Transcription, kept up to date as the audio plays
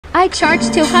I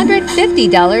charged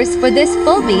 $250 for this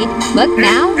full bead. Look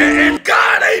now. And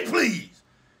God ain't pleased.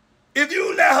 If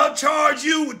you let her charge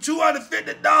you with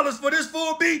 $250 for this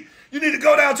full beat, you need to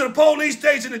go down to the police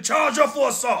station and charge her for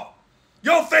assault.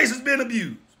 Your face has been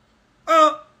abused.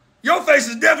 Your face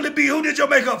is definitely be. Who did your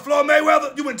makeup? Floyd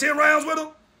Mayweather? You went 10 rounds with him?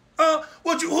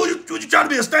 Who you trying to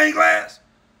be, a stained glass?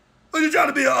 Who you trying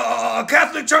to be, a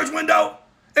Catholic church window?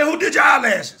 And who did your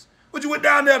eyelashes? What, you went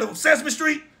down there to Sesame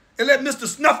Street and let Mr.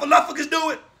 Snuffleupagus do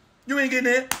it? You ain't getting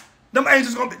there. Them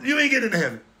angels you ain't getting into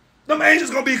heaven. Them angels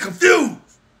gonna be confused.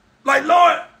 Like,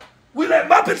 Lord, we let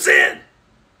Muppets in.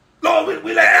 Lord,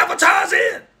 we let avatars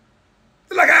in.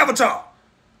 It's like Avatar.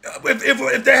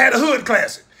 If they had a hood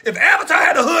classic. If Avatar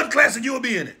had a hood classic, you would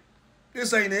be in it.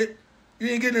 This ain't it. You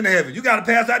ain't getting into heaven. You got to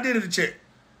pass the identity check.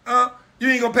 You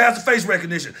ain't going to pass the face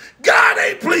recognition. God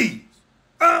ain't pleased.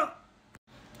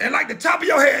 And like the top of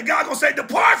your head, God going to say,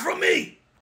 depart from me.